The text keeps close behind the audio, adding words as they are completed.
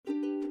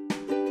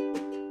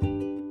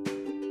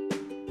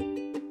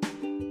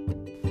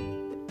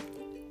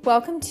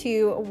Welcome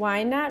to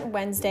Why Not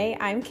Wednesday.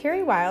 I'm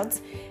Carrie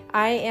Wilds.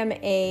 I am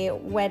a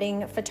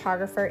wedding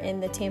photographer in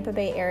the Tampa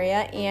Bay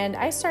area, and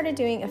I started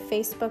doing a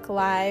Facebook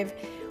Live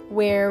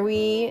where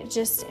we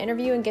just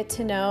interview and get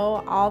to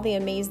know all the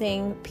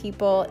amazing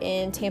people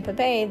in Tampa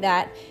Bay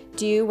that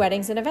do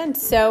weddings and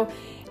events. So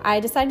I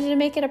decided to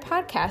make it a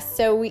podcast.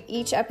 So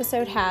each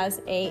episode has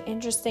an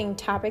interesting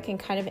topic and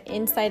kind of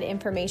inside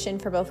information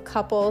for both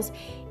couples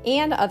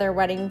and other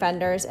wedding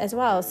vendors as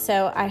well.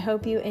 So I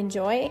hope you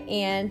enjoy,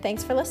 and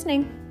thanks for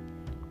listening.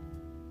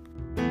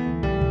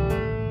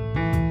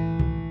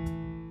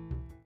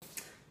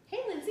 Hey,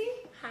 Lindsay.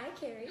 Hi,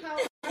 Carrie. How are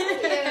you?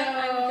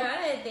 I'm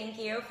good. Thank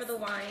you for the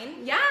wine.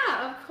 Yeah,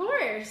 of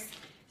course.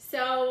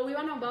 So we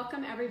want to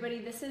welcome everybody.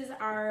 This is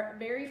our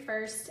very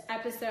first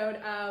episode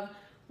of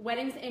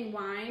Weddings and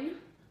Wine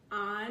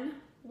on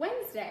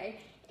Wednesday,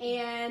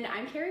 and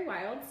I'm Carrie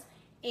Wilds,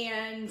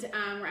 and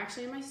we're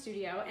actually in my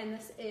studio, and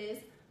this is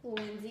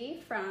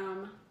Lindsay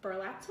from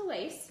Burlap to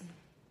Lace.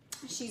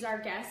 She's our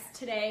guest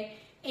today,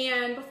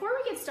 and before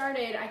we get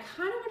started, I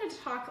kind of wanted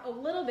to talk a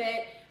little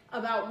bit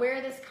about where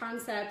this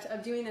concept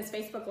of doing this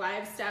Facebook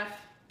Live stuff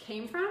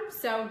came from.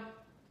 So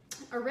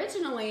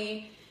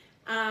originally,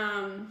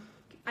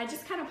 I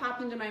just kind of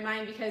popped into my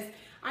mind because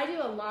I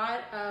do a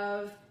lot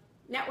of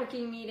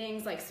networking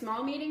meetings, like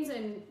small meetings,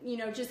 and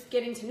just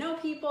getting to know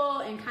people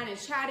and kind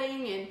of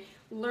chatting and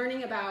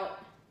learning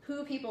about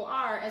who people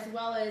are, as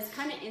well as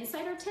kind of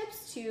insider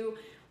tips to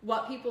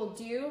what people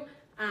do.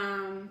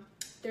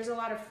 There's a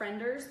lot of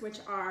frienders, which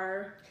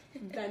are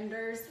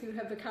vendors who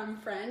have become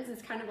friends.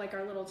 It's kind of like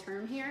our little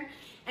term here.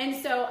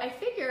 And so I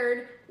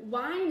figured,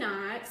 why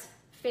not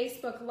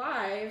Facebook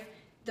Live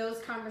those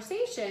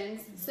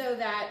conversations so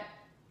that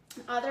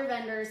other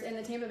vendors in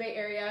the Tampa Bay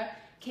area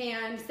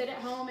can sit at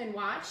home and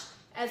watch,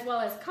 as well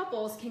as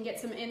couples can get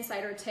some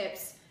insider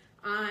tips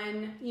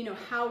on,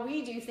 how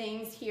we do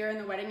things here in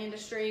the wedding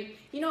industry.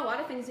 A lot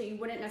of things that you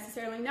wouldn't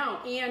necessarily know.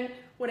 And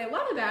what I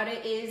love about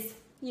it is,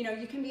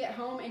 you can be at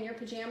home in your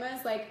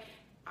pajamas. Like,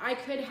 I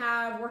could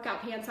have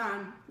workout pants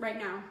on right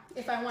now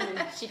if I wanted.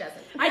 She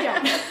doesn't. I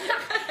don't.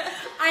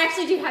 I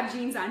actually do have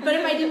jeans on. But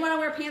if I didn't want to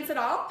wear pants at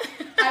all,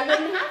 I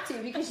wouldn't have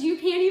to, because you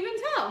can't even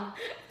tell.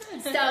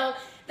 So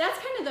that's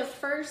kind of the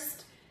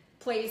first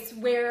place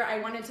where I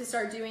wanted to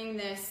start doing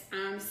this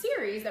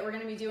series that we're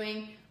going to be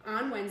doing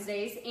on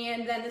Wednesdays.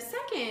 And then the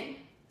second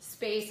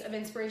space of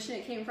inspiration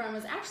it came from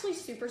was actually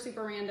super,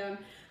 super random.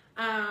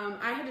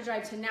 I had to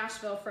drive to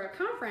Nashville for a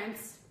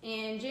conference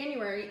in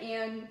January,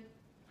 and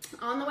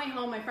on the way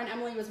home, my friend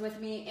Emily was with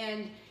me,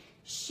 and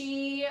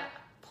she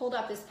pulled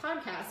up this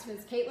podcast, and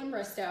it's Caitlin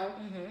Bristow.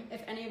 Mm-hmm.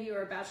 If any of you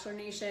are Bachelor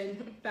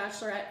Nation,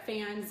 Bachelorette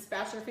fans,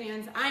 Bachelor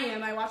fans, I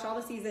am. I watch all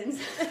the seasons.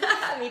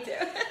 Me too.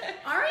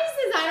 Ari's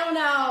is, I don't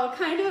know,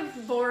 kind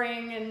of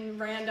boring and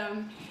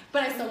random,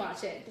 but I still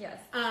watch it. Yes.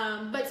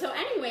 But so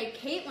anyway,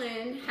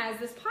 Caitlin has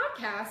this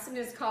podcast, and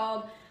it's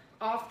called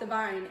Off the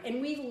Vine, and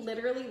we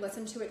literally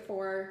listened to it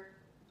for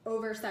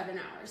over 7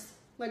 hours.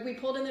 Like, we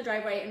pulled in the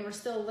driveway, and we're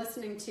still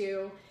listening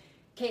to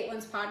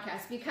Caitlin's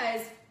podcast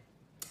because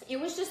it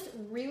was just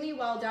really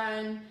well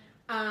done.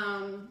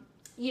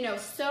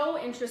 So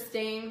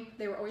interesting.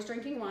 They were always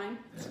drinking wine.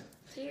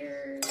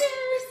 Cheers.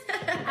 Cheers.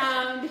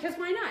 Because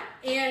why not?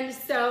 And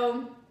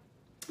so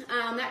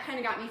that kind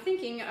of got me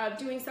thinking of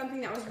doing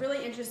something that was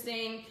really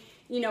interesting,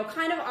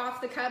 kind of off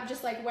the cuff,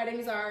 just like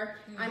weddings are.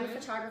 Mm-hmm. I'm a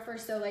photographer,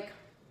 so like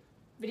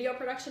video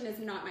production is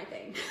not my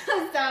thing.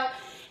 So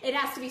it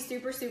has to be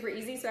super, super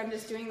easy. So I'm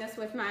just doing this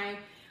with my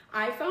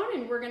iPhone,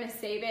 and we're going to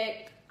save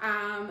it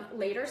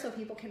later so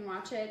people can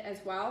watch it as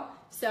well.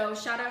 So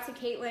shout out to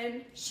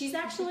Caitlin. She's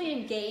actually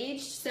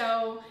engaged.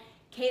 So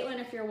Caitlin,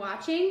 if you're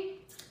watching,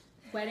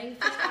 wedding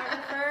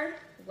photographer,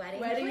 wedding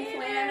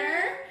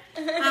planner.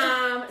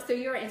 So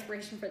you're an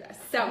inspiration for this.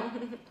 So,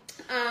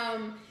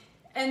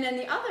 and then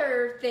the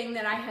other thing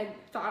that I had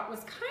thought was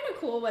kind of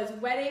cool was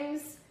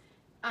weddings,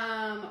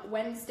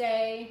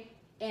 Wednesday,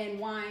 and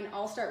wine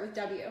all start with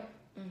W.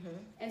 Mm-hmm.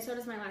 And so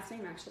does my last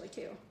name actually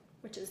too,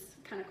 which is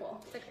kind of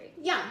cool. That's great.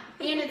 Yeah,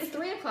 and it's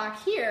 3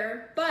 o'clock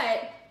here,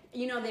 but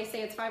they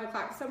say it's 5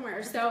 o'clock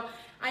somewhere. So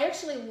I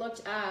actually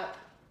looked up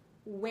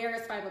where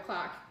it's 5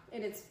 o'clock,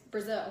 and it's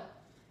Brazil.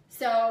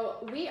 So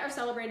we are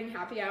celebrating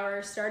happy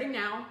hour starting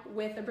now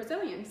with the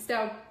Brazilians.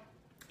 So,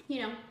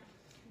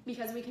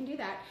 because we can do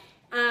that.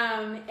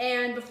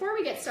 And before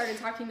we get started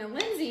talking to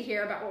Lindsay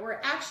here about what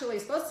we're actually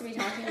supposed to be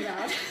talking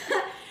about,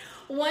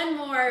 one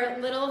more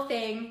little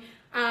thing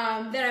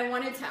that I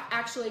wanted to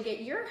actually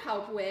get your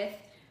help with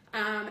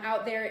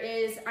out there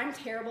is, I'm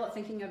terrible at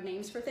thinking of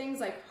names for things,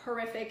 like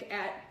horrific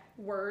at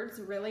words,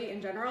 really,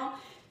 in general.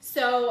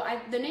 So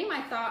the name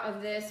I thought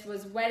of this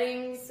was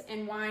Weddings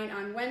and Wine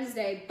on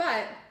Wednesday,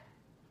 but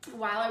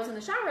while I was in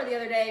the shower the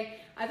other day,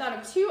 I thought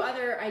of 2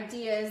 other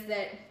ideas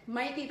that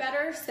might be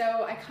better. So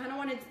I kind of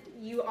wanted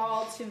you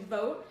all to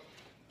vote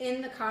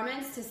in the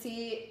comments to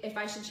see if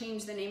I should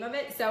change the name of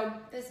it. So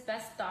This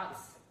best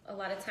thoughts a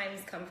lot of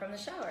times come from the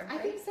shower, right?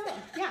 I think so.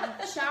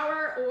 Yeah,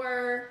 shower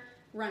or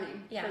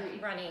running. Yeah, for me.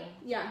 running.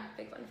 Yeah,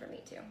 big one for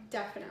me too.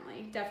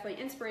 definitely.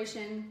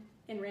 Inspiration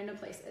in random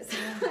places.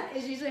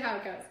 Is usually how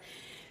it goes.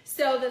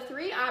 So the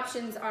 3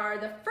 options are,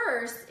 the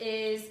first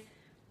is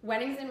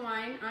Weddings and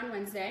Wine on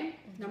Wednesday,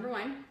 number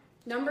 1.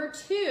 Number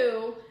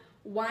 2,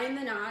 Wine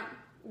the Knot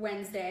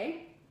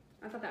Wednesday.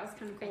 I thought that was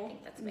kind of cool. I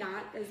think that's great.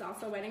 Knot is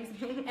also weddings.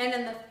 And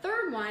then the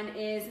third one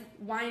is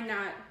Wine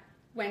Knot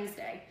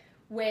Wednesday,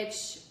 which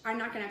I'm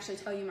not going to actually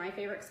tell you my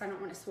favorite because I don't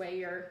want to sway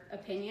your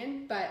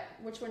opinion, but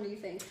which one do you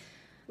think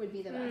would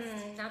be the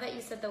best? Now that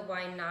you said the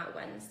Why Not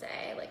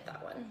Wednesday, I like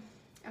that one.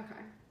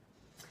 Okay.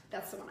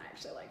 That's the one I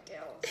actually like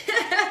too.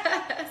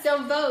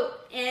 So vote,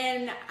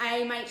 and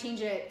I might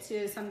change it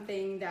to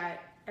something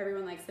that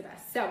everyone likes the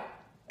best. So,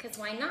 because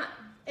why not?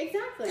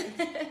 Exactly.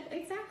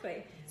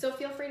 Exactly. So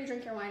feel free to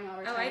drink your wine while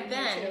we're talking. I've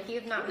been. If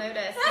you've not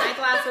noticed, my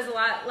glass is a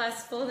lot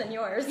less full than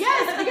yours.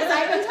 Yes, because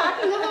I've been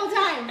talking the whole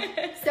time.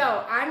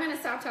 So I'm going to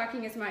stop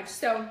talking as much.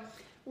 So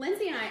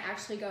Lindsay and I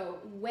actually go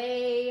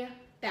way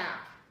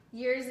back,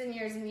 years and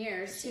years and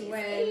years. She's to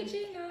when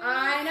aging us.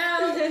 I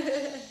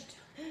know.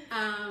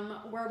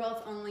 We're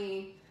both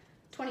only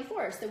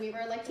 24, so we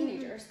were like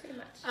teenagers. Pretty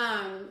much.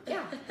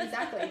 Yeah,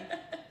 exactly.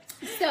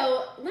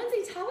 So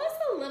Lindsay, tell us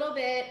a little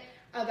bit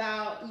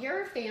about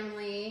your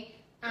family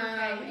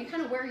and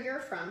kind of where you're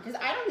from, because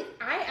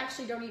I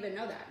actually don't even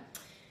know that.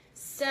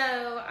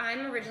 So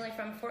I'm originally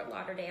from Fort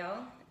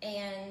Lauderdale,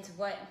 and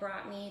what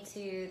brought me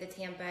to the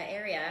Tampa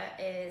area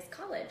is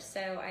college. So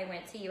I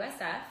went to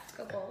USF,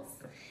 go Bulls,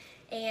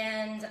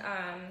 and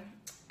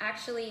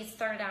actually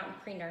started out in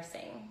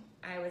pre-nursing.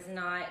 I was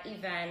not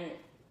event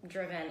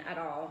driven at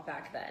all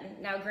back then.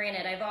 Now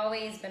granted, I've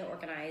always been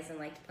organized and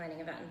liked planning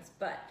events,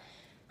 but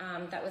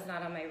that was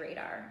not on my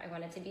radar. I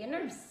wanted to be a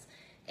nurse,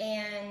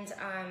 and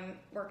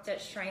worked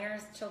at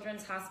Shriners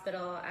Children's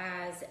Hospital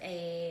as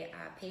a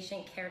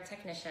patient care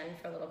technician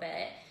for a little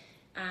bit,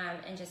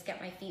 and just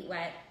get my feet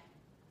wet.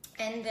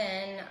 And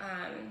then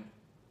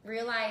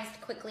realized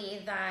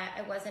quickly that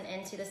I wasn't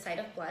into the sight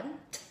of blood.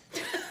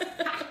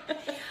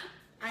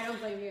 I don't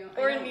blame you.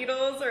 Or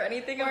needles or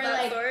anything of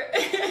that sort.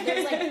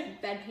 There's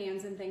like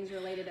bedpans and things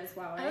related as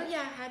well, right? Oh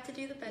yeah, I had to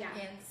do the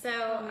bedpan.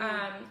 So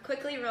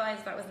quickly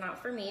realized that was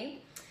not for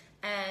me,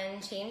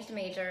 and changed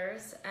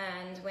majors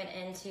and went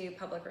into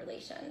public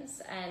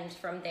relations. And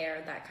from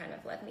there, that kind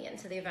of led me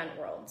into the event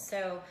world.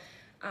 So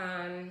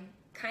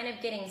kind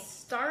of getting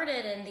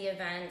started in the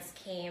events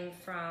came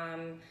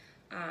from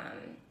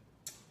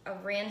a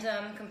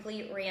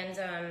complete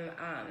random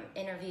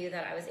interview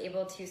that I was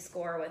able to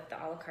score with the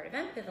a la carte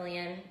event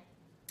pavilion.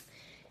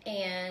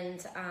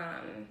 And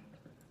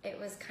it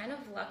was kind of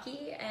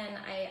lucky, and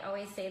I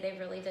always say they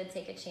really did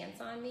take a chance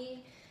on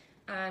me,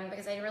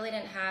 because I really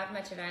didn't have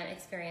much event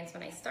experience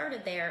when I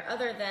started there,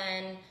 other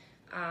than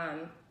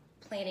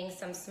planning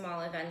some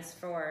small events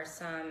for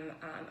some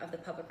of the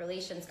public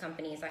relations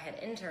companies I had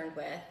interned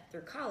with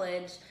through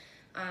college.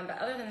 But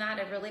other than that,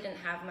 I really didn't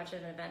have much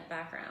of an event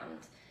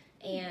background.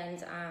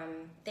 And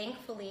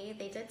thankfully,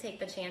 they did take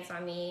the chance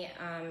on me,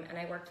 and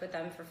I worked with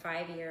them for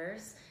 5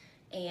 years.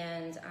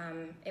 And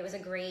it was a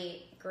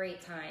great,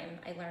 great time.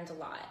 I learned a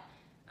lot.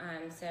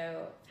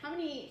 So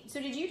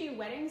did you do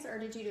weddings or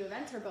did you do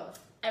events or both?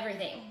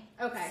 Everything.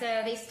 Okay.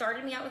 So they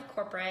started me out with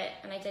corporate,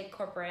 and I did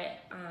corporate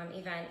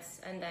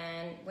events, and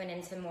then went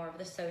into more of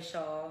the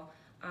social,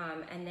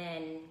 and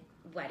then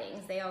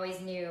weddings. They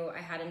always knew I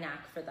had a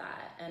knack for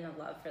that and a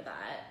love for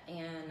that.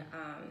 And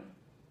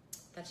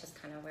that's just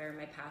kind of where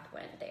my path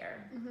went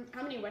there. Mm-hmm.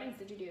 How many weddings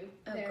did you do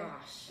there?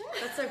 Gosh,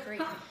 that's so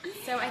great.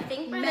 So I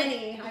think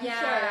many, I'm sure.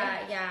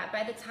 Yeah.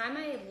 By the time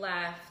I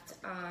left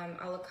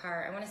a la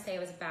carte, I want to say it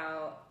was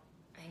about,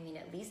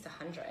 at least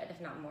 100, if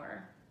not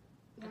more,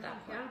 at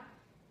that point.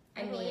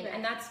 Yeah.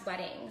 And that's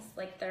weddings.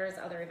 Like there's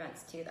other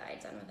events too that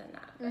I'd done within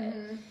that.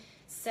 But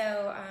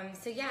so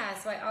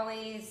I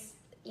always,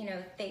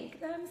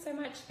 thank them so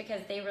much,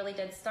 because they really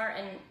did start.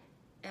 And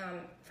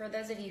for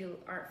those of you who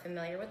aren't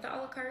familiar with the a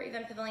la carte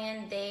event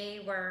pavilion,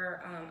 they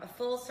were a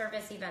full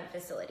service event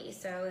facility.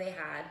 So they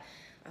had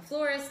a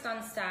florist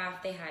on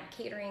staff, they had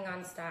catering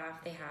on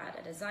staff, they had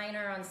a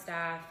designer on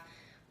staff,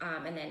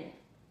 and then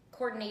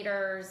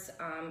coordinators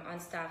on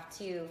staff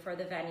too for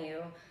the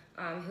venue,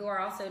 who are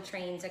also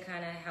trained to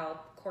kind of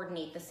help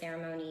coordinate the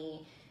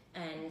ceremony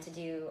and to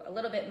do a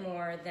little bit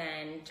more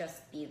than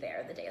just be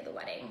there the day of the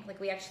wedding. Like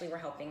we actually were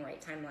helping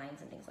write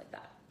timelines and things like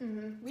that.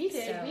 Mm-hmm. We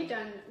did. So,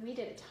 we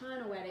did a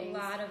ton of weddings. A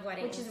lot of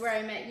weddings. Which is where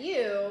I met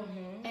you.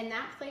 Mm-hmm. And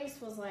that place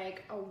was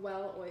like a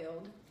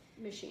well-oiled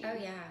machine. Oh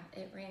yeah,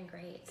 it ran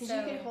great. Because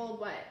you could hold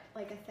what,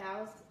 like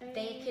 1,000?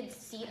 They could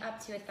seat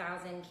up to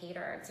 1,000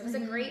 catered. So it was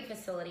a great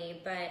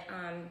facility.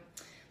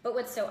 But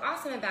what's so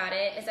awesome about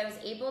it is I was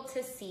able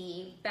to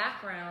see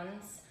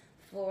backgrounds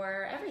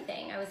for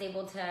everything. I was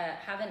able to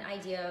have an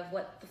idea of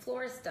what the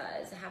florist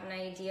does, have an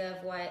idea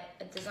of what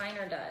a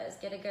designer does,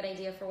 get a good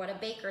idea for what a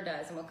baker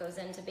does and what goes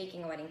into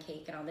baking a wedding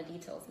cake and all the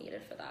details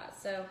needed for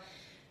that. So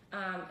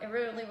it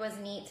really was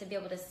neat to be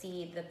able to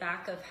see the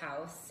back of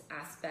house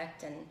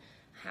aspect and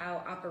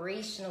how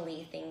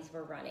operationally things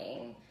were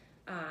running.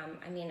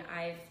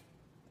 I've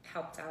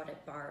helped out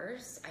at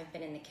bars. I've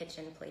been in the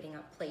kitchen plating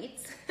up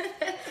plates.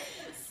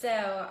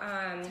 So,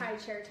 Tie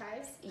chair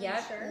ties.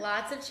 Yep, Sure.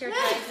 lots of chair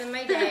ties in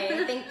my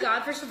day. Thank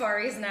God for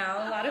Shibari's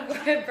now. A lot of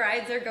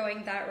brides are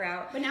going that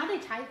route. But now they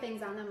tie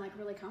things on them like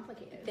really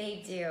complicated.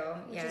 They do.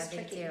 Which is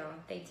tricky.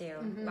 They do.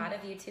 A lot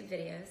of YouTube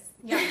videos.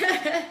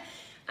 Yeah.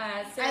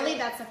 So, I leave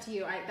that stuff to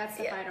you. That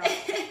stuff I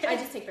don't. I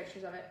just take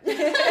pictures of it.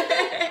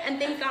 And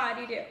thank God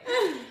you do.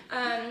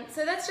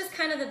 So that's just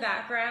kind of the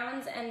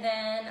background. And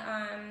then...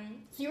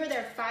 So you were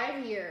there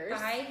 5 years.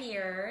 5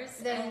 years.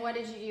 Then what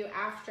did you do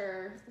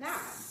after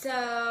that?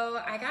 So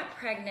I got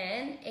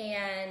pregnant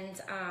and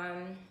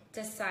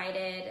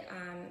decided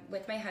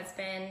with my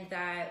husband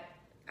that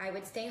I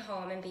would stay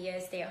home and be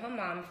a stay-at-home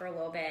mom for a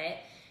little bit.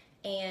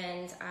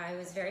 And I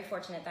was very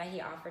fortunate that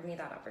he offered me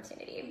that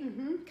opportunity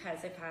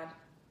because I've had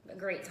a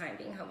great time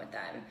being home with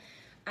them.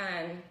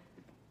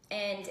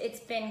 And it's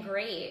been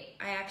great.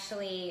 I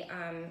actually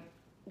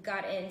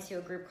got into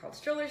a group called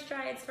Stroller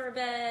Strides for a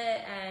bit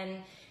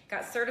and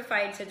got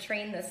certified to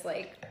train this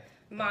like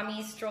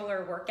mommy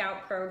stroller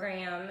workout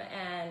program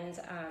and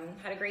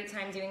had a great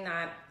time doing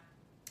that.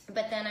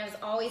 But then I was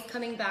always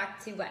coming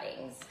back to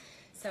weddings.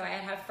 So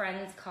I'd have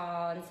friends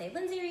call and say,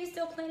 Lindsay, are you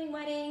still planning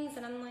weddings?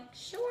 And I'm like,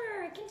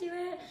 sure, I can do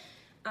it.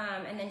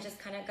 And then just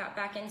kind of got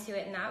back into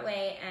it in that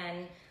way.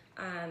 And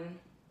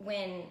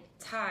when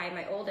Ty,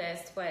 my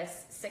oldest, was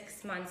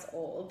 6 months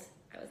old,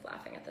 I was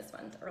laughing at this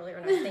one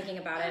earlier when I was thinking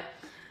about it,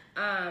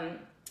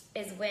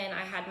 is when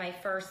I had my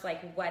first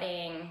like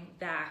wedding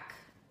back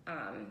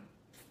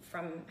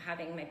from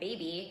having my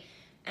baby.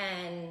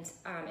 And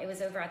it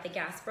was over at the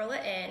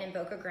Gasparilla Inn in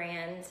Boca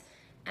Grande.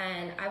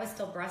 And I was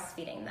still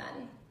breastfeeding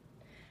then.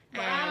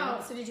 Wow.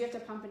 And, so did you have to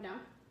pump it down?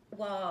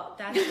 well,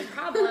 that's the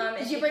problem.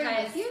 Did you bring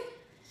him with you?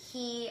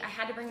 I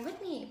had to bring him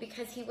with me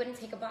because he wouldn't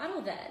take a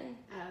bottle then.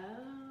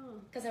 Oh.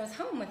 Because I was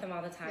home with him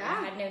all the time. Yeah.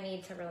 I had no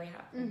need to really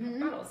have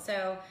bottles.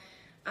 So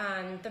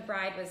the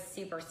bride was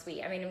super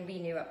sweet. I mean, we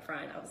knew up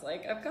front. I was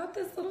like, I've got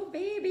this little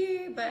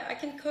baby, but I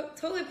can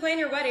totally plan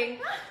your wedding.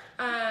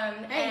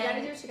 Hey, you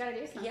gotta do what you gotta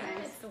do sometimes.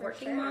 Yeah, it's the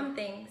working mom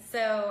thing.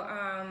 So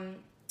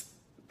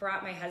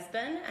brought my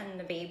husband and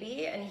the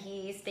baby, and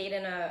he stayed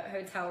in a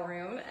hotel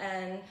room,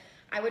 and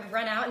I would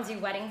run out and do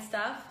wedding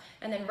stuff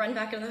and then run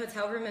back into the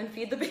hotel room and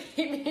feed the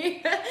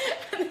baby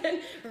and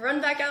then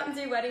run back out and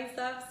do wedding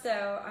stuff.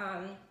 So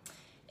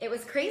it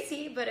was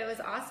crazy, but it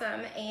was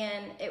awesome.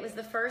 And it was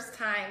the first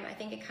time, I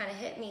think it kind of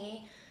hit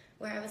me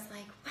where I was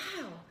like,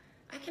 wow,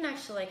 I can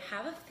actually like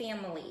have a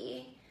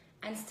family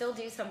and still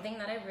do something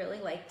that I really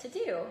like to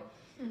do.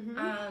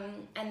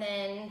 And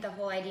then the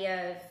whole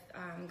idea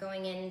of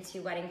going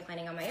into wedding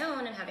planning on my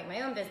own and having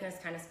my own business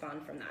kind of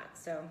spawned from that.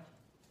 So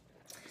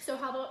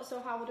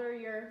how old are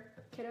your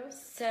kiddos?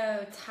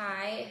 So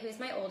Ty, who's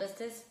my oldest,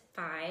 is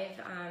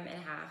 5.5,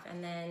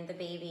 and then the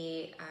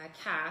baby,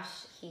 Cash,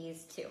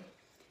 he's 2.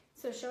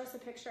 So show us a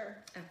picture.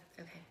 Oh,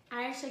 okay.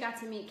 I actually got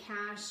to meet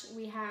Cash.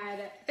 We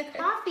had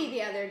coffee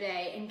the other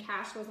day, and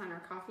Cash was on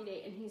our coffee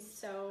date, and he's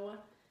so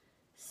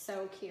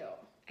cute.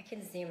 I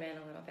can zoom in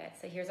a little bit.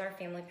 So here's our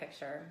family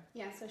picture.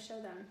 Yeah, so show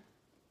them.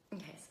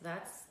 Okay, so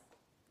that's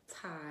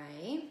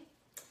Ty,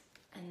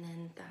 and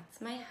then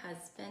that's my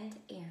husband,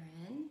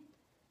 Aaron.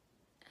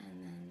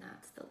 And then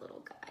that's the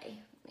little guy.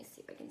 Let me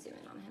see if I can zoom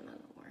in on him a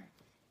little more.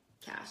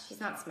 Cash.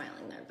 He's not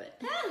smiling there,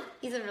 but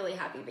he's a really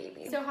happy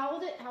baby. So how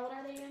old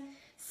are they again?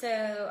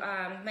 So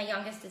my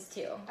youngest is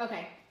 2.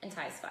 Okay. And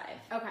Ty's 5.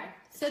 Okay.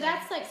 So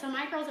that's like, so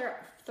my girls are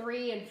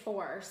 3 and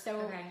 4. So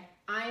Okay.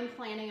 I'm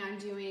planning on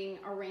doing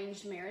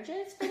arranged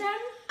marriages for them.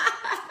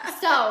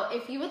 So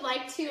if you would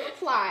like to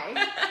apply,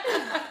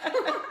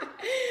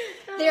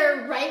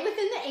 they're right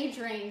within the age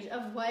range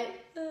of what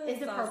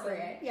is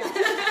appropriate. Awesome.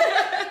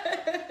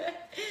 Yeah.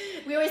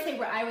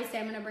 I always say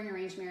I'm going to bring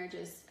arranged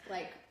marriages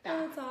like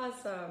back. That's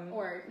awesome.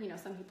 Or,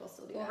 some people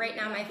still do that. Well, right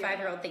now my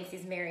 5-year-old thinks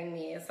he's marrying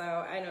me, so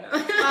I don't know. Oh,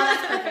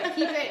 that's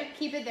perfect.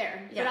 Keep it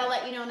there. Yeah. But I'll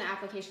let you know when the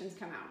applications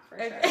come out for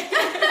sure.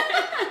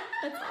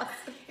 That's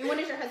awesome. And what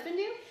does your husband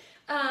do?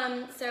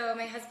 So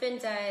my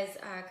husband does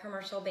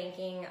commercial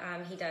banking.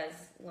 He does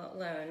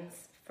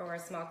loans for a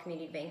small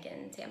community bank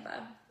in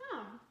Tampa.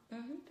 Oh,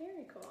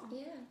 very cool.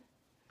 Yeah.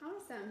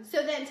 Awesome.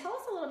 So then tell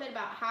us a little bit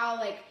about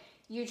how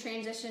you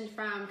transitioned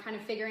from kind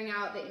of figuring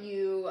out that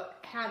you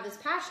have this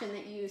passion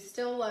that you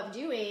still love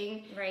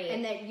doing, right,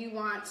 and that you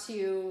want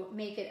to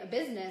make it a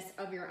business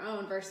of your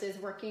own versus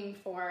working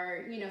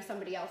for,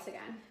 somebody else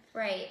again.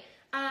 Right.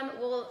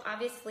 Well,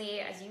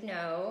 obviously, as you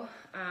know,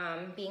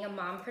 being a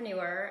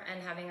mompreneur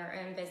and having our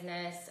own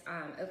business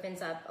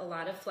opens up a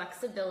lot of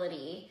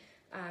flexibility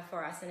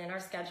for us and in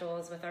our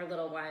schedules with our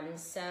little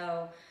ones.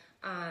 So,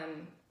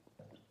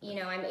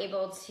 I'm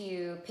able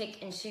to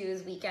pick and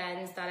choose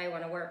weekends that I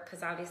want to work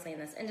because obviously in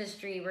this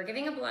industry, we're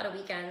giving up a lot of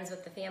weekends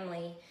with the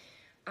family.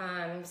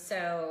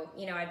 So,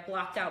 I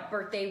blocked out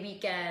birthday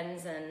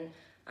weekends and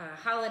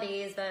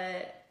holidays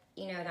that,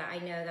 that I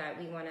know that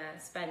we want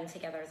to spend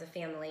together as a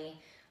family.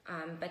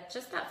 But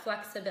just that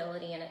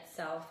flexibility in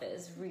itself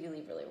is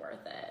really, really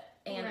worth it.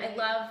 And right. I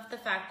love the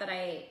fact that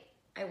I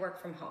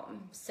work from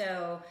home.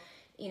 So,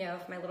 you know,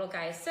 if my little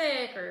guy is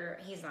sick or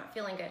he's not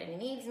feeling good and he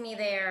needs me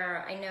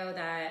there, I know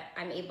that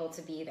I'm able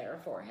to be there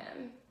for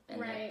him.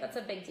 And that's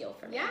a big deal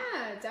for me.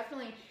 Yeah,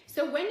 definitely.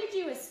 So when did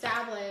you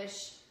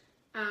establish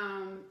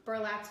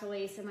Burlap to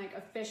Lace and like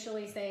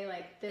officially say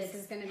like this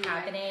is going to be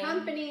my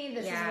company,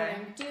 this is what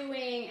I'm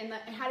doing, and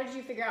how did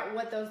you figure out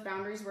what those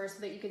boundaries were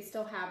so that you could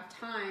still have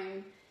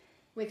time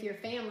with your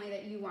family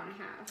that you want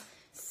to have?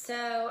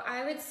 So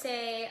I would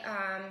say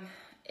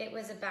it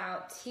was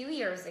about 2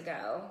 years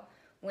ago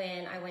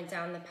when I went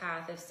down the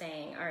path of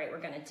saying, all right,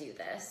 we're going to do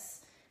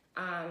this,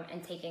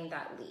 and taking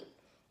that leap.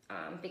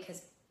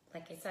 Because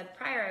like I said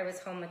prior, I was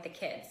home with the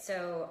kids.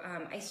 So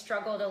I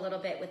struggled a little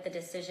bit with the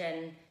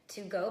decision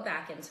to go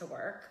back into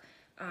work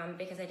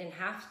because I didn't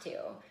have to.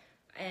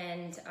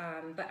 And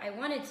but I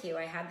wanted to.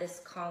 I had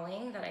this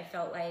calling that I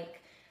felt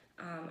like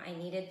I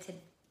needed to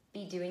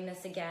be doing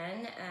this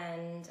again.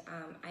 And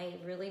I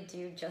really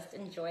do just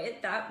enjoy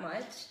it that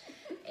much.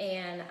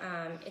 And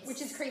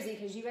which is crazy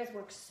because you guys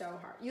work so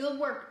hard. You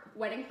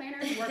wedding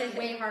planners work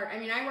way hard. I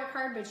mean, I work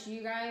hard, but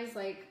you guys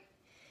like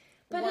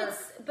work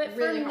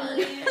really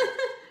hard.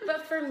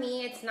 But for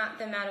me, it's not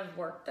the amount of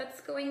work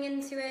that's going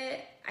into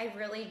it. I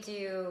really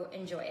do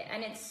enjoy it.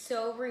 And it's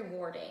so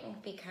rewarding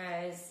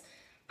because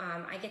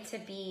I get to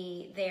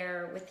be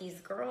there with these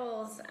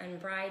girls and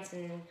brides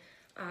and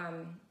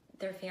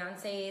their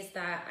fiancés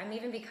that I'm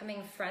even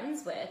becoming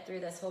friends with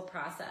through this whole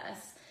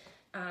process.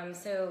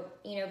 So,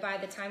 you know, by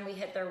the time we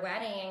hit their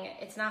wedding,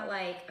 it's not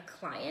like a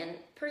client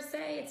per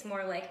se. It's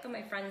more like, oh,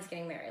 my friend's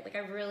getting married. Like I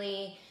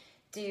really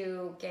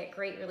do get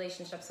great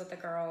relationships with the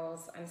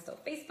girls. I'm still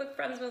Facebook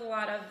friends with a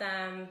lot of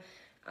them.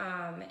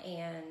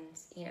 And,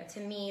 you know, to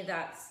me,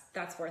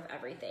 that's worth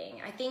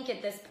everything. I think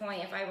at this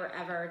point, if I were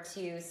ever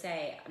to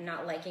say I'm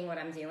not liking what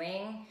I'm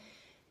doing,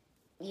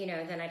 you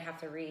know, then I'd have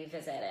to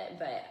revisit it.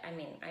 But I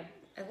mean,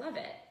 I love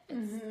it.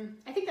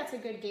 I think that's a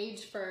good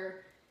gauge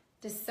for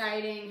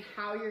deciding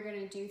how you're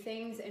going to do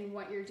things and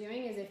what you're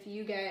doing is if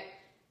you get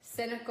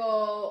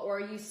cynical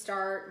or you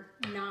start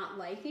not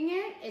liking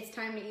it, it's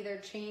time to either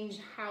change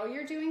how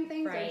you're doing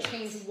things or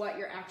change what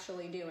you're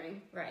actually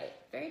doing. Right.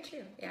 Very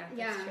true. Yeah,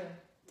 that's true.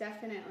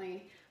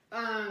 Definitely.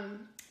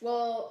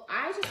 Well,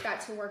 I just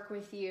got to work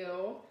with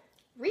you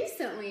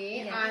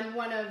recently on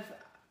one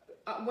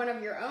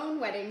of your own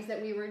weddings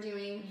that we were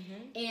doing,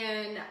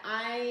 and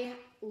I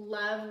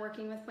love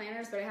working with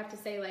planners, but I have to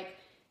say, like,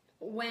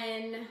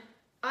 when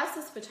us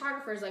as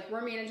photographers, like,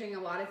 we're managing a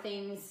lot of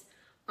things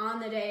on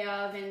the day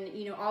of and,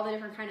 you know, all the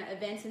different kind of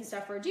events and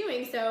stuff we're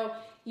doing. So,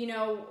 you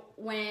know,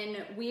 when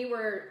we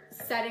were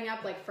setting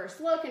up like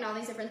first look and all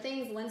these different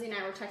things, Lindsay and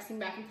I were texting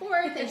back and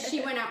forth and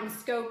she went out and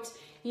scoped,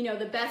 you know,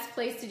 the best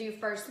place to do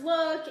first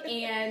look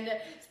and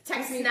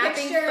texted me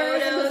snapping pictures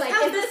photos. and was like,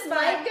 how's is this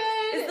light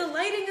good? Is the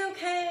lighting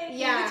okay?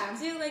 Yeah.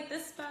 Can you do like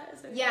this spot?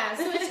 Okay? Yeah.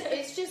 So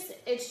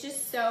it's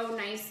just so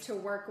nice to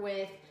work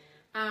with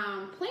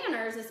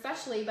planners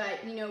especially,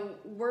 but you know,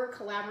 we're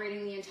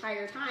collaborating the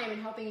entire time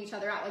and helping each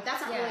other out. Like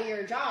that's not really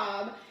your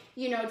job,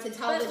 you know, to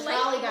tell the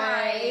trolley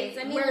guy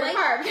where to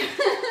park.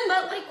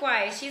 But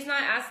likewise, she's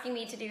not asking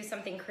me to do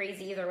something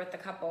crazy either with the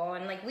couple.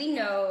 And like we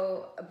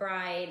know a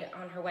bride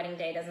on her wedding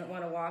day doesn't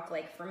want to walk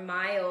like for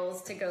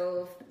miles to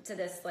go to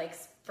this like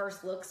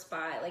first look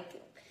spot. Like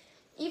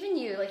even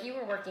you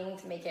were working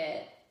to make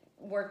it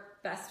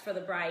work best for the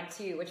bride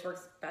too, which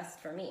works best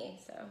for me.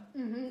 So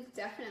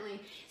definitely.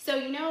 So,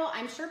 you know,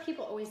 I'm sure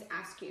people always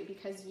ask you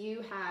because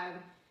you have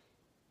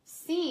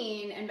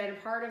seen and been a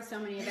part of so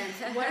many events.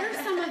 What are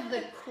some of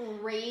the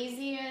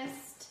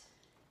craziest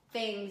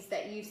things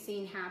that you've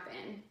seen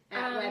happen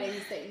at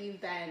weddings that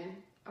you've been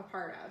a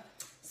part of?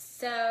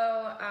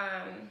 So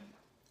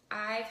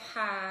I've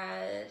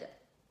had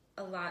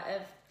a lot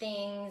of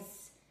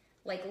things,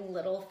 like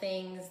little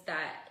things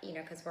that, you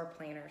know, because we're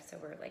planners, so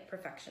we're like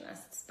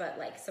perfectionists, but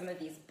like some of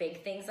these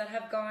big things that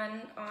have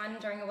gone on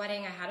during a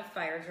wedding. I had a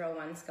fire drill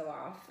once go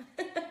off.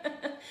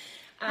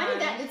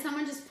 Did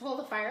someone just pull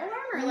the fire alarm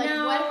or like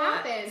no, what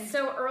happened?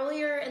 So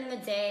earlier in the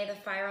day, the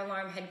fire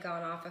alarm had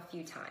gone off a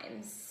few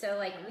times. So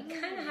like we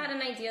kind of had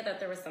an idea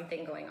that there was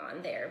something going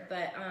on there,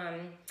 but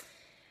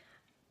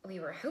we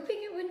were hoping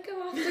it wouldn't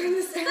go off during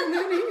the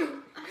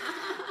ceremony.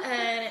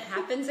 And it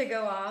happened to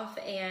go off,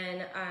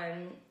 and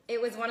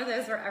it was one of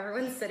those where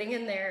everyone's sitting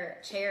in their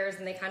chairs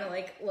and they kind of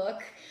like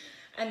look,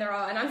 and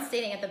I'm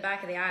standing at the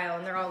back of the aisle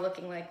and they're all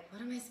looking like,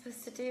 what am I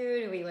supposed to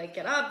do? Do we like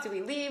get up? Do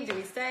we leave? Do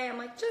we stay? I'm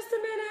like, just a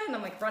minute. And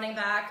I'm like running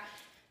back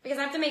because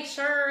I have to make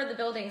sure the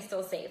building's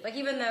still safe. Like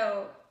even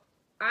though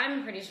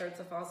I'm pretty sure it's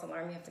a false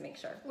alarm, you have to make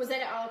sure. Was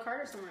that at a la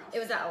carte or somewhere else? It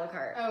was at a la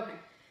carte. Oh, okay.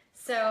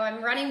 So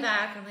I'm running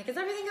back, and I'm like, is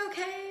everything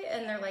okay?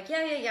 And they're like,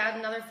 yeah,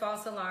 another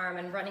false alarm,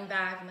 and running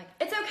back. I'm like,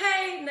 it's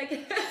okay. And like,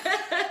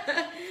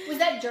 was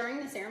that during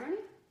the ceremony?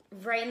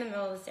 Right in the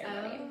middle of the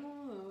ceremony.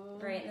 Oh.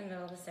 Right in the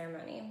middle of the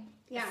ceremony.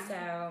 Yeah.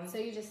 So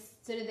they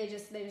just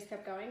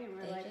kept going and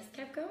they just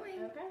kept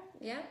going. Okay.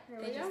 Yeah,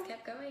 they just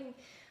kept going.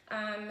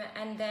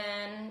 And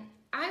then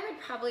I would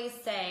probably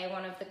say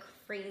one of the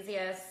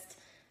craziest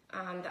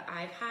that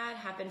I've had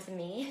happen to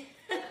me.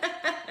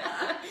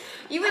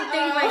 You would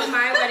think like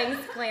my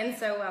wedding's planned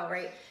so well,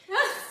 right?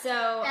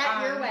 So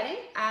At your wedding?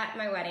 At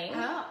my wedding.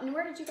 Oh, and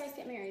where did you guys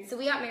get married? So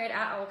we got married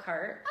at a la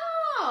carte.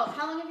 Oh,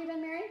 how long have you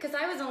been married? Because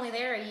I was only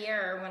there a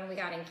year when we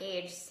got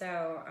engaged,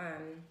 so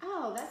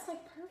Oh, that's like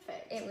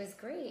perfect. it was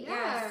great.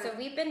 Yeah. So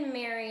we've been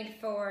married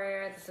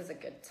for, this is a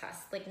good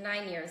test, like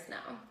 9 years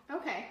now.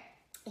 Okay.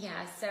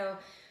 Yeah, so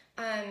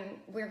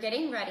we're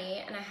getting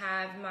ready, and I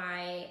have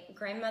my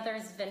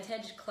grandmother's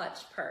vintage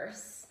clutch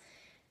purse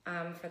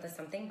for the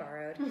something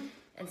borrowed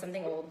and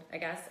something old, I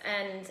guess.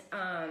 And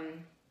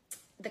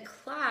the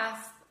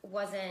clasp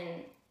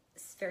wasn't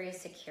very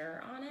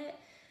secure on it,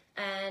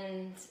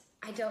 and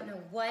I don't know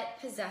what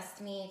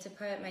possessed me to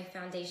put my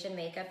foundation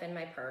makeup in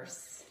my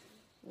purse.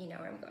 You know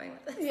where I'm going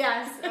with this.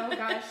 Yes. Oh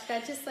gosh,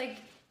 that just like,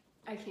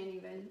 I can't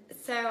even.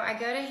 So I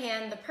go to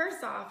hand the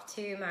purse off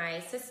to my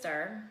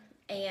sister,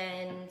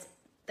 and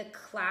the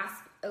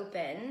clasp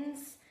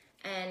opens,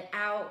 and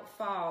out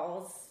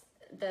falls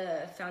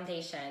the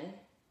foundation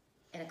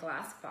in a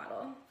glass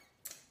bottle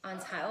on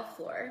tile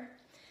floor,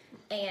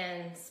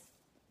 and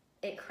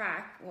it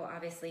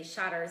obviously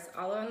shatters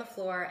all on the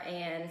floor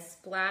and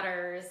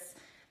splatters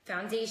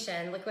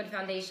liquid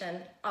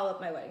foundation, all up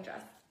my wedding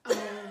dress. Oh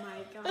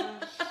my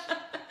gosh.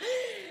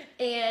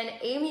 And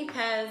Amy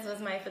Pez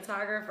was my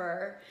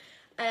photographer,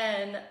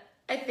 and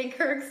I think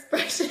her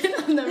expression,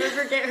 I'll never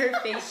forget her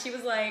face. She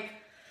was like,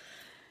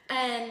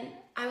 and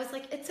I was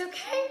like, it's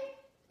okay.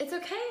 It's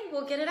okay.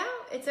 We'll get it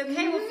out. It's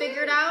okay. We'll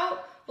figure it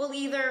out. We'll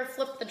either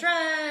flip the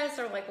dress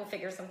or like we'll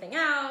figure something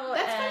out.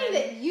 That's funny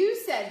that you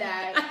said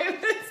that. I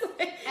was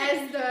like,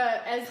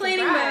 as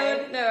planning the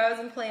bride. mode. No, I was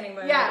in planning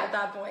mode Yeah. at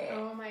that point.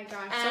 Oh my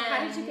gosh. So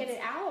how did you get it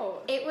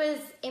out? It was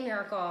a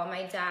miracle.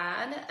 My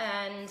dad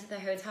and the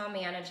hotel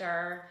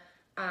manager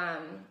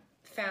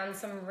found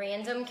some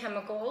random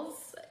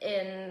chemicals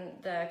in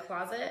the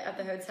closet at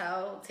the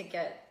hotel to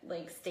get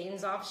like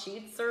stains off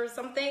sheets or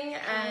something,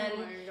 and oh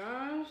my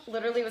gosh.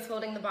 literally was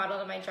holding the bottle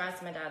to my dress,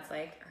 and my dad's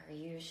like, are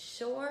you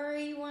sure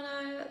you want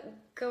to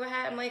go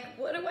ahead? I'm like,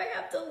 what do I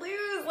have to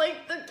lose?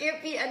 Like, that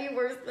can't be any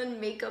worse than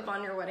makeup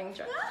on your wedding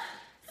dress.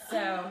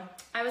 So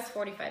I was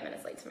 45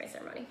 minutes late to my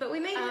ceremony, but we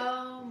made it.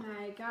 Oh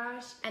my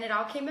gosh. And it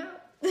all came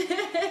out.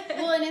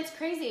 Well, and it's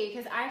crazy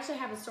because I actually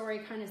have a story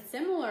kind of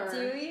similar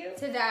Do you?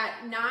 to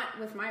that, not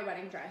with my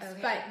wedding dress,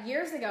 Okay. but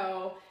years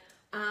ago,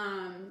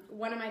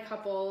 one of my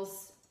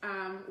couples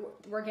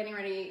were getting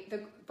ready,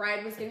 the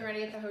bride was getting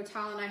ready at the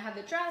hotel, and I had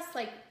the dress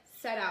like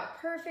set out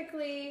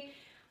perfectly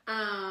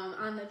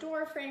on the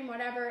door frame,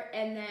 whatever,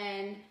 and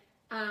then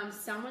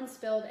someone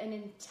spilled an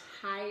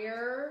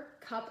entire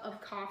cup of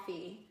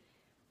coffee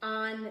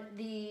on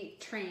the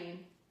train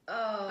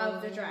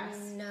of the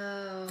dress.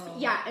 No.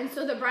 Yeah, and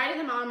so the bride and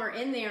the mom are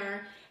in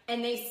there,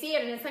 and they see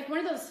it, and it's like one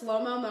of those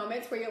slow-mo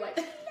moments where you're like,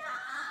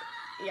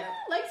 Yeah.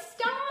 like,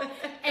 stop.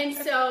 And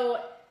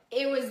so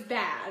it was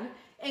bad.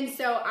 And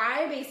so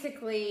I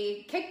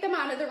basically kicked them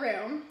out of the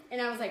room,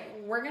 and I was like,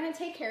 we're going to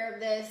take care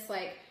of this.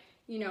 Like,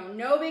 you know,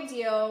 no big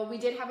deal. We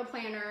did have a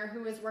planner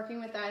who was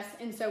working with us,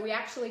 and so we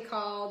actually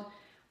called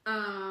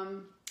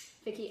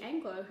Vicki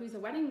Anglo, who's a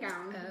wedding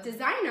gown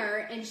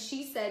designer, and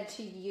she said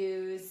to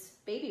use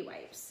baby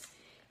wipes.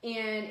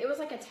 And it was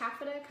like a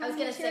taffeta kind of material. I was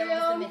going to say,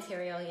 what was the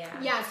material?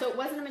 Yeah. Yeah, so it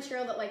wasn't a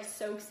material that like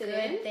soaks it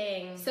in. Good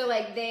thing. So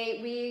like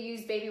we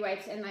used baby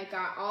wipes and like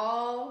got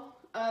all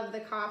of the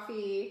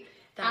coffee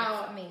That's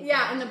out. amazing.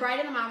 Yeah, and the bride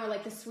and the mom were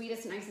like the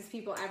sweetest, nicest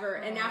people ever.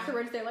 And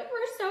afterwards they're like,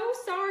 we're so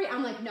sorry.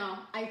 I'm like, no,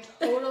 I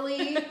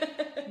totally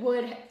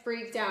would have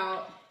freaked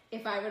out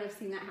if I would have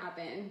seen that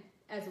happen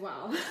as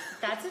well.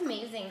 That's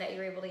amazing that you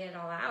were able to get it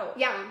all out.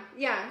 Yeah.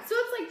 So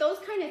it's like those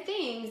kind of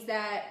things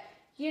that,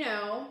 you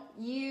know,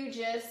 you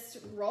just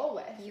roll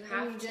with. You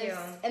have to.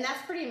 And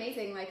that's pretty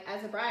amazing. Like,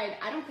 as a bride,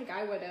 I don't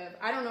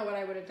know what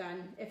I would have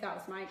done if that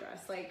was my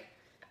dress. Like,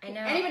 I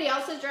know. anybody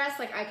else's dress,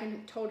 like, I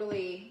can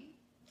totally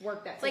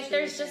work that situation. Like,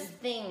 there's just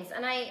things.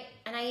 And I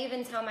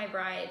even tell my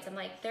brides, I'm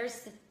like,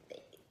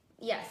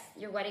 yes,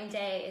 your wedding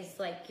day is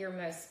like your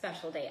most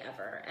special day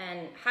ever.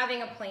 And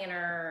having a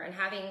planner and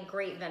having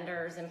great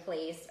vendors in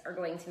place are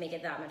going to make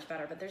it that much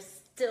better. But there's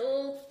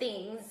still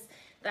things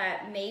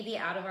that may be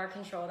out of our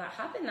control that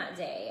happen that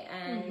day.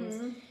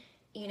 And,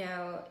 you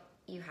know,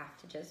 you have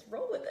to just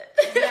roll with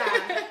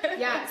it.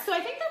 Yeah. So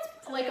I think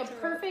that's like a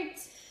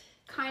perfect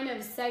kind of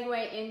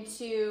segue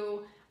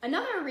into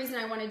another reason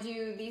I want to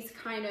do these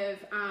kind of,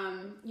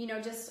 you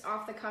know, just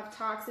off the cuff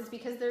talks is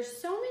because there's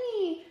so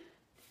many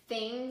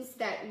things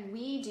that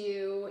we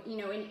do, you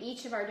know, in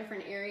each of our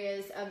different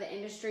areas of the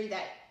industry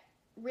that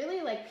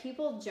really like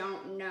people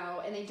don't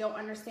know, and they don't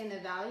understand the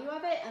value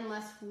of it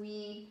unless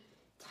we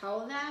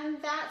tell them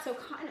that. So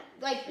kind of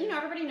like, you know,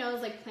 everybody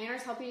knows like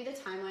planners help you do the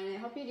timeline, they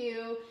help you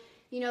do,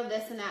 you know,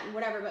 this and that and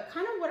whatever, but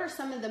kind of what are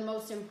some of the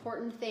most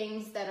important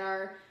things that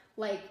are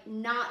like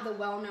not the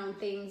well-known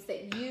things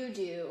that you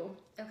do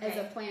as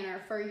a planner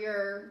for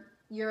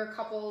your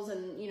couples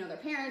and, you know, their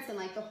parents and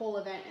like the whole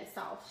event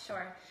itself?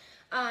 Sure.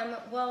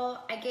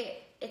 Well,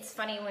 it's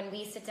funny when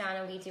we sit down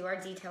and we do our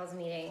details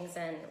meetings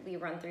and we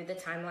run through the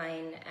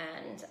timeline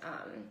and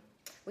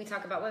we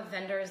talk about what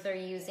vendors they're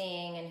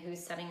using and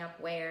who's setting up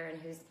where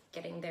and who's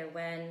getting there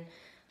when.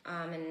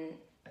 And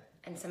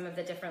and some of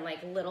the different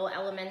like little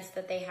elements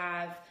that they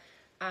have.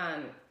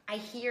 I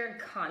hear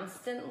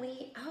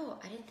constantly, oh,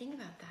 I didn't think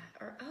about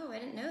that, or oh, I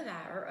didn't know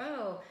that, or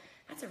oh,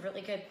 that's a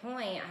really good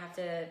point. I have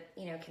to,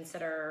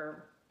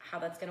 consider how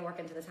that's going to work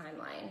into the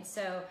timeline.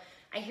 So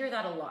I hear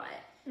that a lot.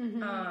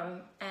 Mm-hmm.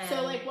 And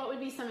so like, what would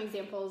be some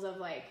examples of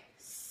like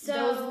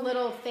those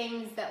little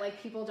things that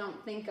like people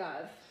don't think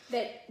of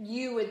that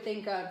you would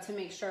think of to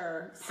make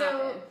sure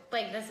happen?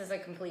 Like, this is a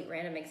complete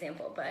random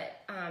example,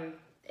 but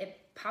it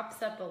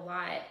pops up a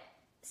lot.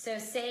 So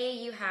say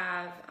you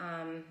have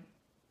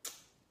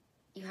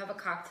a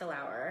cocktail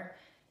hour,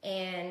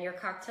 and your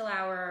cocktail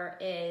hour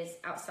is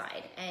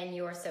outside, and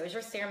so is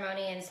your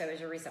ceremony, and so is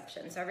your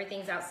reception. So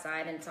everything's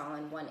outside, and it's all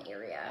in one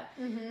area.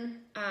 Mm-hmm.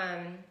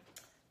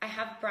 I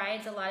have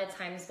brides a lot of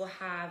times will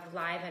have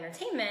live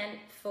entertainment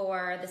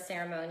for the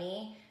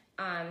ceremony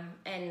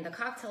and the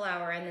cocktail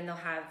hour, and then they'll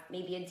have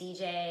maybe a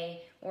DJ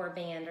or a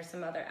band or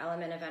some other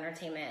element of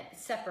entertainment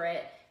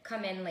separate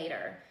come in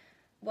later.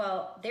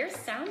 Well, their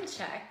sound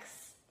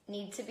checks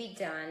need to be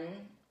done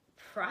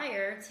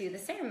prior to the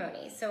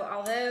ceremony. So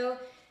although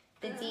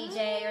the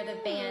DJ or the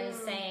band's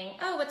saying,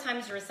 oh, what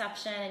time's your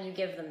reception? And you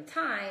give them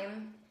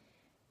time,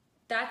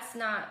 that's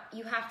not,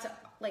 you have to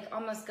like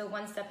almost go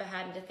one step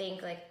ahead and to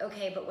think like,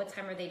 okay, but what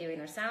time are they doing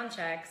their sound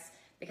checks?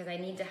 Because I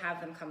need to have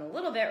them come a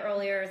little bit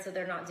earlier so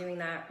they're not doing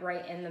that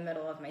right in the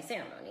middle of my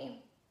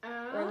ceremony.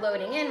 Or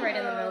loading in right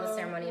in the middle of the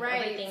ceremony.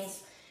 Right. If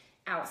everything's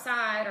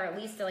outside, or at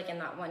least like in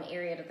that one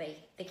area that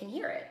they can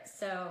hear it.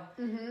 So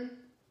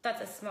that's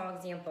a small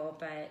example,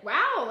 but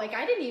wow, like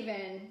I didn't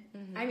even,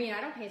 I mean, I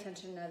don't pay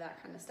attention to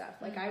that kind of stuff.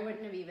 Like I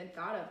wouldn't have even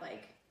thought of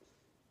like,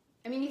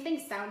 I mean, you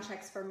think sound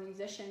checks for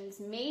musicians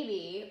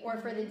maybe, or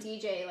for the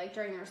DJ like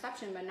during the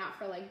reception, but not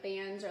for like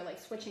bands or like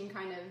switching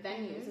kind of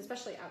venues,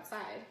 especially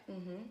outside.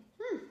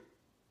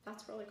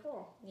 That's really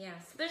cool. Yeah,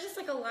 so there's just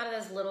like a lot of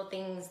those little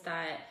things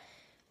that,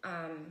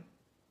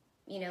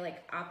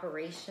 like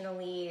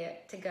operationally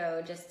to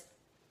go just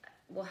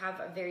will have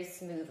a very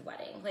smooth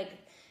wedding. Like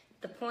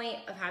the point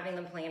of having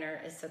the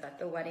planner is so that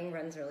the wedding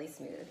runs really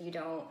smooth. You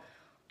don't,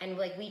 and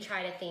like we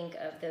try to think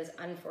of those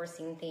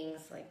unforeseen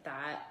things like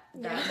that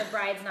the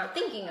bride's not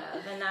thinking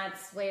of, and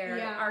that's where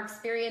our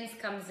experience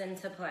comes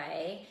into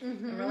play.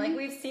 And we're like,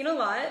 we've seen a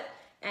lot,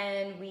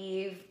 and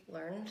we've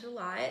learned a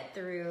lot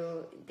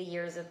through the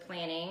years of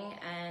planning,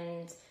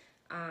 and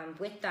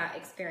with that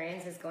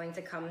experience is going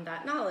to come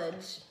that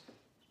knowledge.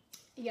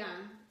 Yeah,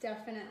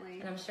 definitely.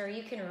 And I'm sure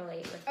you can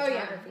relate with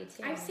photography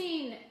too. I've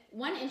seen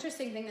one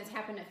interesting thing that's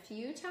happened a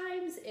few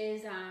times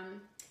is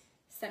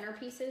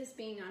centerpieces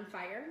being on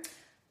fire.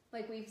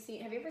 Like we've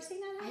seen, have you ever seen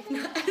that happen?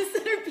 I've not had a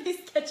centerpiece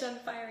catch on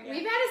fire yet.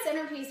 We've had a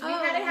centerpiece. We've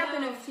had it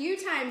happen a few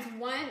times.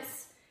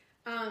 Once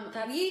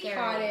we scary.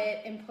 caught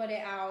it and put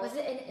it out. Was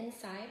it an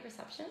inside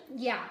reception?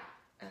 Yeah.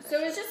 Oh,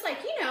 so it was just like,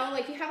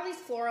 like you have all these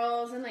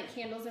florals and like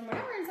candles and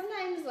whatever, and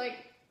sometimes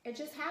like it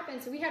just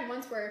happens. So we had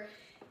once where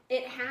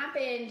it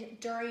happened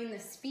during the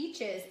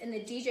speeches, and the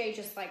DJ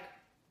just like,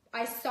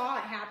 I saw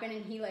it happen,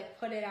 and he like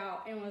put it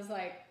out and was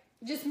like,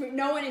 just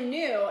no one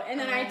knew. And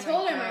then I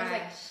told him, I was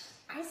like,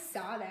 I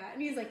saw that.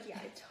 And he's like, yeah,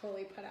 I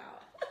totally put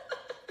out.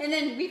 And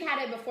then we've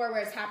had it before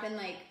where it's happened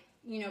like,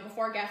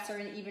 before guests are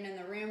even in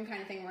the room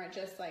kind of thing, where it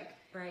just like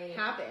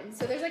happens.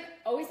 So there's like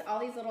always all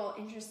these little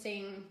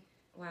interesting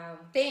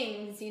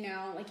things,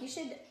 like you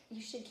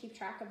should keep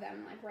track of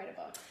them, like write a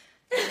book.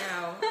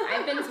 No,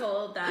 I've been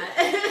told that.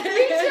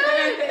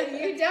 You should.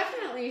 You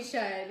definitely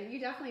should. You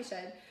definitely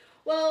should.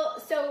 Well,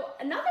 so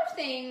another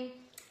thing,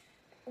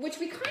 which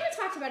we kind of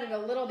talked about it a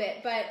little bit,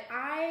 but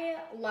I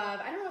don't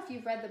know if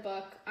you've read the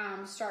book,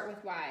 Start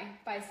With Why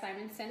by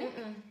Simon Sinek.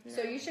 No.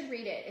 So you should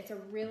read it. It's a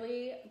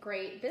really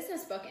great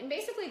business book. And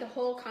basically the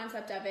whole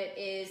concept of it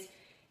is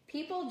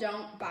people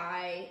don't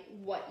buy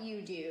what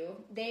you do.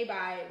 They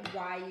buy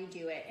why you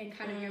do it, and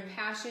kind of your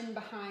passion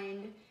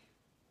behind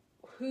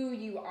who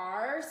you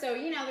are. So,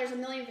 there's a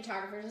million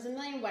photographers, there's a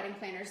million wedding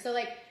planners. So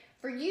like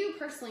for you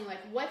personally, like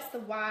what's the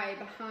why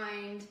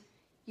behind,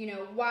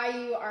 why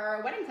you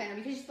are a wedding planner?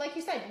 Because like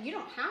you said, you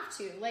don't have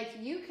to. Like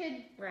you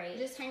could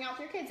just hang out with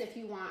your kids if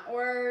you want,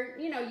 or,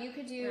 you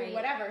could do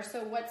whatever.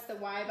 So what's the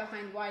why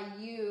behind why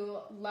you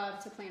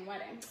love to plan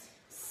weddings?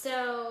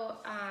 So,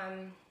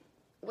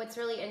 what's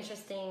really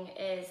interesting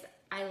is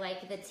I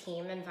like the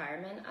team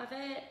environment of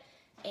it,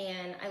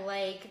 and I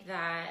like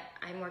that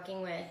I'm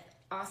working with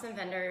awesome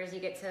vendors. You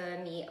get to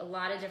meet a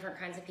lot of different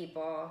kinds of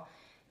people,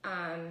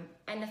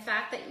 and the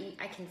fact that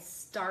I can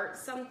start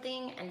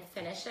something and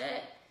finish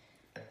it,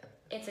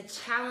 it's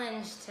a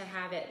challenge to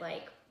have it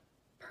like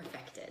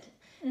perfected.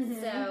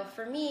 So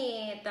for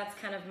me, that's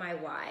kind of my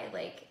why.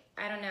 Like,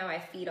 I don't know, I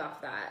feed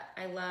off that.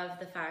 I love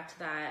the fact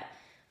that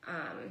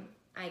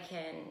I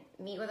can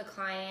meet with a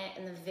client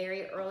in the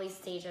very early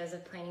stages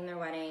of planning their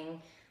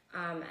wedding,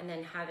 and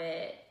then have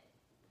it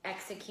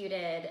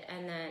executed,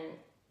 and then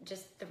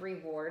just the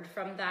reward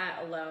from that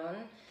alone,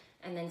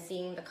 and then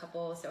seeing the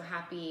couple so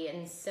happy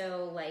and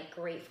so like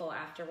grateful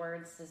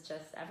afterwards is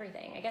just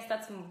everything. I guess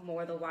that's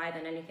more the why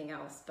than anything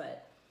else,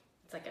 but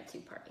it's like a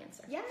two-part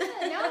answer. Yeah, no,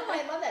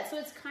 I love that. So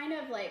it's kind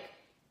of like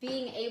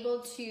being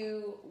able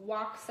to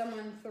walk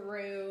someone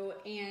through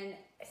and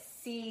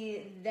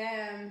see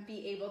them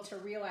be able to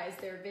realize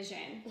their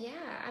vision. Yeah,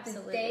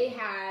 absolutely. That they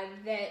had,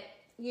 that,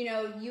 you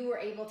know, you were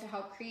able to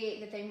help create,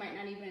 that they might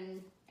not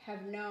even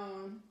have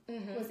known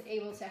was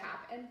able to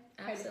happen.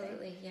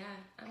 Absolutely, yeah.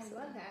 Absolutely.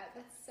 I love that.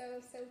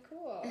 That's so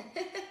cool.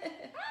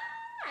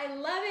 I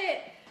love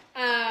it.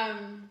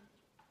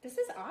 This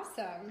is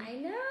awesome. I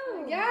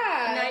know.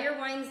 Yeah. And now your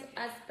wine's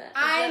as the.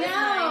 I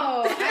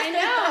know.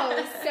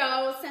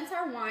 So since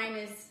our wine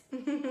is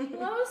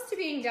close to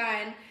being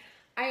done,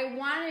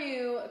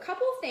 a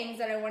couple of things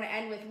that I want to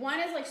end with.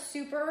 One is like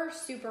super,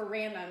 super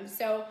random.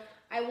 So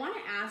I want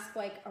to ask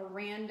like a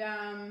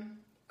random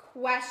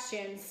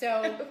question.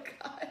 So oh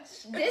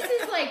gosh.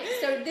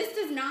 This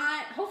does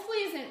not, hopefully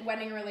isn't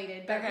wedding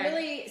related, but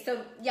really,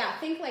 so yeah,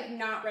 think like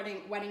not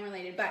wedding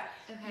related, but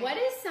what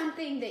is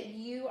something that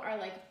you are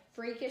like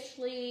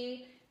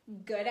freakishly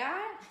good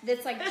at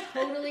that's like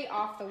totally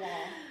off the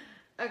wall?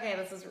 Okay,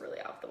 this is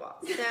really off the wall.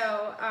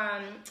 So,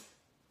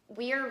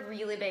 we are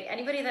really big.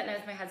 Anybody that knows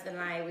my husband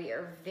and I, we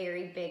are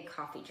very big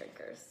coffee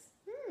drinkers.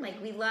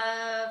 Like, we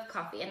love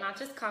coffee, and not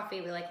just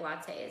coffee, we like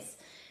lattes.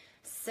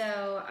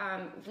 So,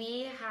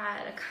 we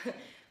had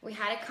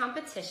a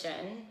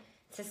competition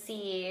to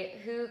see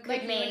who could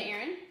like make, you and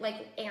Aaron?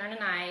 like Aaron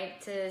and I,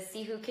 to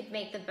see who could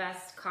make the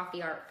best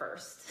coffee art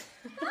first.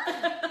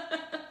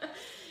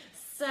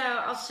 So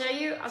I'll show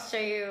you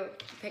a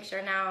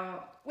picture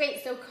now.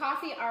 Wait, so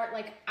coffee art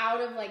like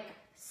out of like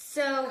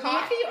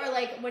coffee or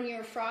like when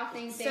you're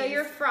frothing things? So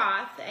you're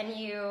froth and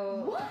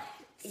you. What?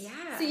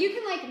 Yeah. So you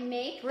can like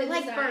make. We're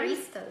like design?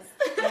 baristas.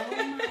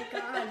 Oh my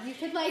god! You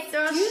could like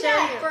So do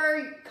that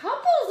for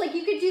couples. Like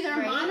you could do their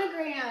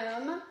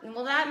monogram.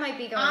 Well, that might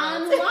be going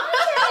on on.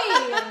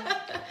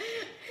 latte.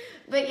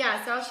 But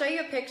yeah, so I'll show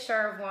you a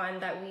picture of one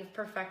that we've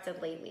perfected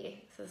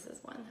lately. So this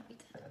is one that we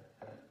did.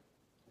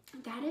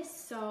 That is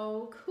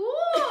so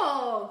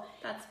cool.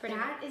 That's pretty.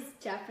 That is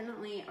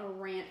definitely a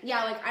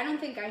Yeah, like I don't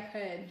think I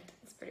could.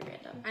 It's pretty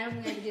random. I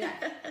don't think I could do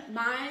that.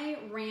 My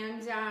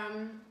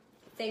random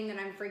thing that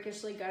I'm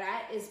freakishly good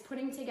at is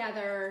putting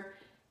together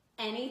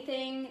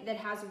anything that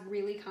has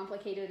really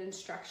complicated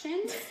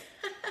instructions.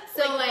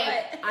 So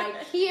like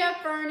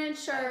IKEA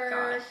furniture.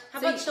 Oh, gosh. How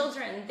about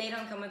children? They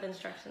don't come with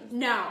instructions.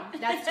 No,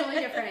 that's totally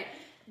different.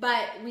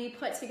 But we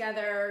put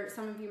together,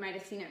 some of you might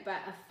have seen it,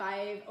 but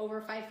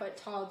over 5 foot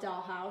tall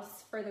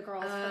dollhouse for the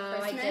girls for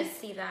Christmas. I did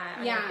see that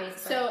on your Facebook.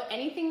 So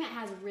anything that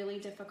has really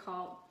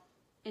difficult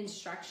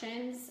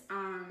instructions,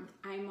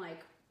 I'm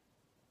like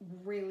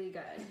really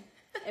good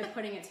at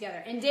putting it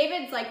together. And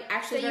David's like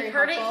actually so very you've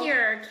heard helpful. it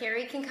here.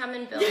 Carrie can come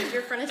and build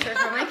your furniture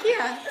from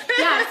IKEA.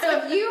 Yeah,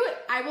 so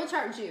I will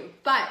charge you.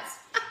 But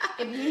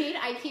if you need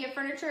IKEA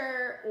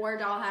furniture or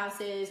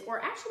dollhouses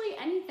or actually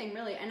anything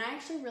really, and I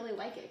actually really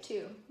like it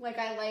too. Like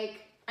I'm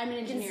an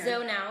engineer. You can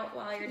zone out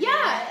while you're doing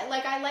it.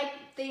 Like I like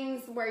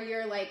things where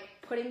you're like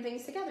putting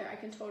things together. I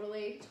can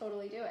totally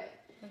do it.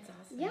 That's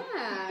awesome.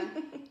 Yeah.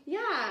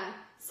 Yeah.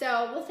 So,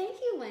 well, thank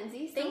you,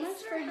 Lindsay, so much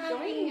for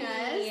joining us.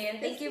 And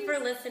thank you for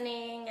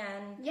listening.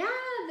 And yeah,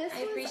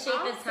 I appreciate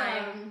awesome. the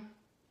time.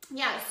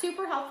 Yeah,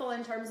 super helpful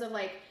in terms of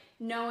like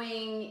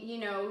knowing, you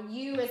know,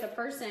 you as a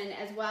person,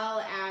 as well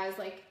as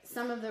like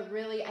some of the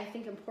really, I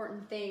think,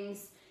 important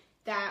things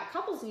that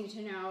couples need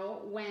to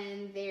know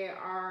when they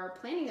are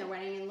planning their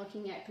wedding and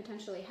looking at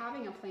potentially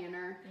having a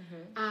planner.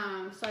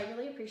 So I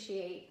really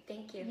appreciate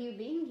you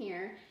being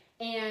here.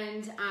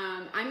 And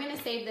I'm going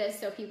to save this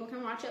so people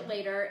can watch it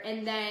later.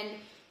 And then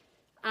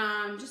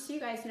just so you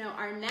guys know,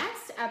 our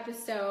next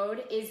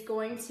episode is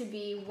going to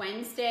be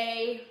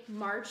Wednesday,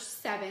 March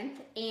 7th.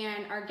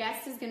 And our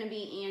guest is going to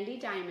be Andy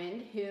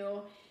Diamond,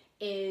 who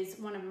is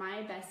one of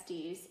my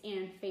besties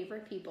and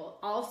favorite people.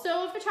 Also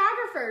a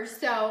photographer,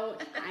 so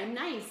I'm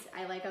nice.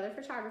 I like other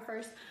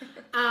photographers.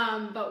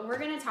 But we're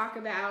going to talk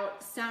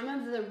about some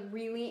of the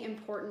really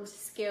important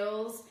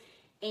skills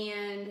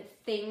and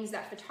things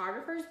that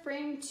photographers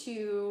bring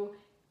to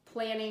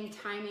planning,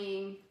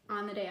 timing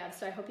on the day of.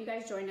 So I hope you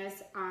guys join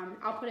us.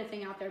 I'll put a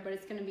thing out there, but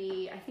it's going to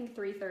be, I think,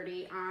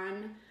 3:30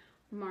 on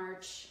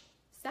March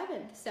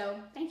 7th. So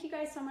thank you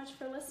guys so much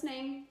for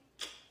listening.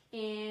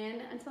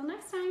 And until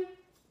next time.